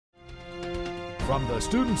From the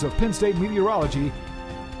students of Penn State Meteorology,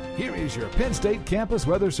 here is your Penn State Campus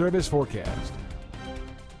Weather Service forecast.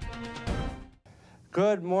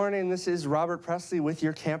 Good morning, this is Robert Prestley with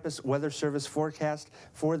your Campus Weather Service forecast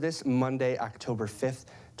for this Monday, October 5th,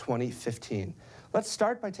 2015. Let's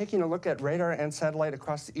start by taking a look at radar and satellite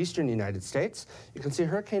across the eastern United States. You can see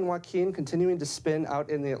Hurricane Joaquin continuing to spin out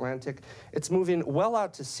in the Atlantic. It's moving well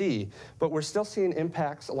out to sea, but we're still seeing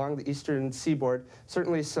impacts along the eastern seaboard.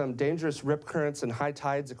 Certainly some dangerous rip currents and high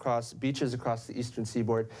tides across beaches across the eastern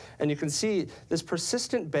seaboard. And you can see this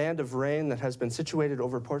persistent band of rain that has been situated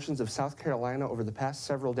over portions of South Carolina over the past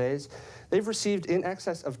several days. They've received in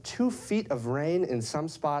excess of 2 feet of rain in some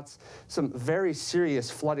spots, some very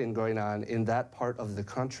serious flooding going on in that part of the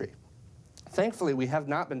country. Thankfully, we have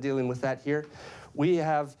not been dealing with that here. We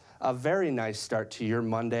have a very nice start to your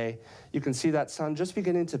Monday. You can see that sun just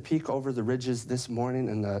beginning to peek over the ridges this morning,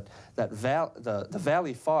 and the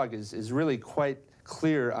valley fog is really quite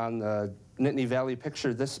clear on the Nittany Valley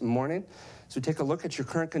picture this morning. So we take a look at your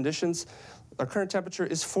current conditions. Our current temperature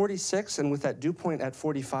is 46, and with that dew point at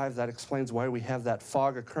 45, that explains why we have that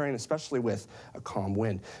fog occurring, especially with a calm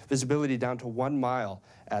wind. Visibility down to 1 mile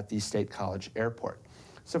at the State College Airport.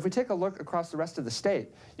 So if we take a look across the rest of the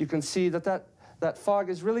state, you can see that fog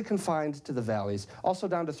is really confined to the valleys, also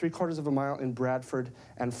down to 3/4 of a mile in Bradford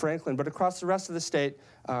and Franklin. But across the rest of the state,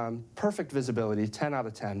 perfect visibility, 10 out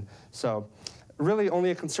of 10. So really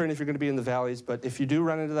only a concern if you're going to be in the valleys, but if you do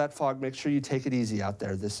run into that fog, make sure you take it easy out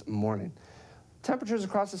there this morning. Temperatures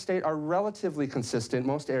across the state are relatively consistent.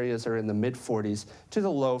 Most areas are in the mid-40s to the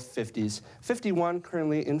low 50s. 51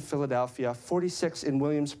 currently in Philadelphia, 46 in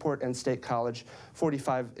Williamsport and State College,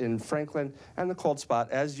 45 in Franklin, and the cold spot,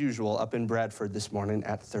 as usual, up in Bradford this morning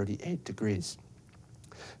at 38 degrees.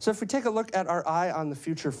 So if we take a look at our eye on the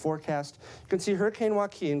future forecast, you can see Hurricane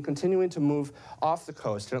Joaquin continuing to move off the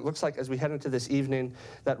coast. And it looks like as we head into this evening,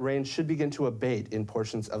 that rain should begin to abate in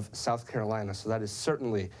portions of South Carolina. So that is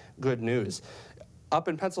certainly good news. Up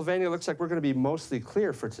in Pennsylvania, it looks like we're going to be mostly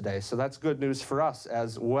clear for today, so that's good news for us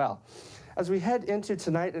as well. As we head into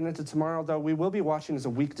tonight and into tomorrow, though, we will be watching as a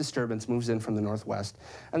weak disturbance moves in from the northwest,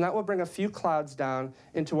 and that will bring a few clouds down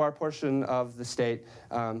into our portion of the state.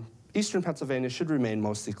 Eastern Pennsylvania should remain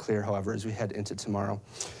mostly clear, however, as we head into tomorrow.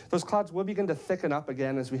 Those clouds will begin to thicken up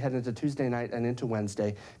again as we head into Tuesday night and into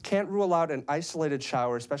Wednesday. Can't rule out an isolated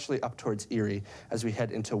shower, especially up towards Erie, as we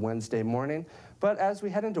head into Wednesday morning. But as we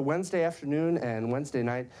head into Wednesday afternoon and Wednesday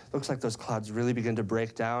night, looks like those clouds really begin to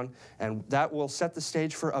break down, and that will set the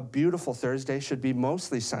stage for a beautiful Thursday. Should be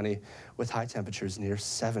mostly sunny with high temperatures near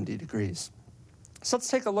 70 degrees. So let's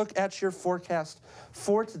take a look at your forecast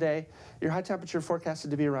for today. Your high temperature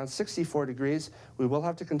forecasted to be around 64 degrees. We will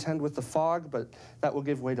have to contend with the fog, but that will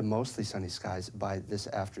give way to mostly sunny skies by this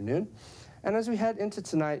afternoon. And as we head into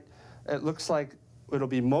tonight, it looks like it'll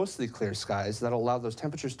be mostly clear skies. That'll allow those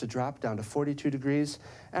temperatures to drop down to 42 degrees.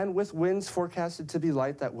 And with winds forecasted to be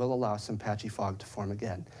light, that will allow some patchy fog to form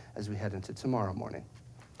again as we head into tomorrow morning.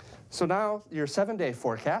 So now your 7-day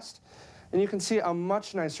forecast. And you can see a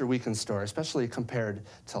much nicer week in store, especially compared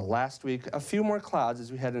to last week. A few more clouds as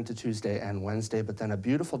we head into Tuesday and Wednesday, but then a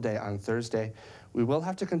beautiful day on Thursday. We will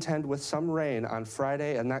have to contend with some rain on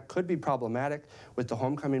Friday, and that could be problematic with the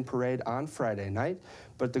homecoming parade on Friday night.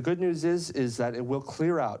 But the good news is that it will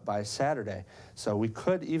clear out by Saturday. So we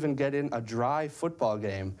could even get in a dry football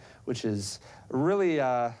game, which is really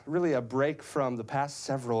a break from the past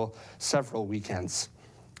several weekends.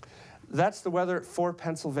 That's the weather for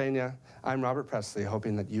Pennsylvania. I'm Robert Prestley,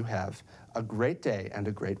 hoping that you have a great day and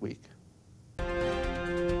a great week.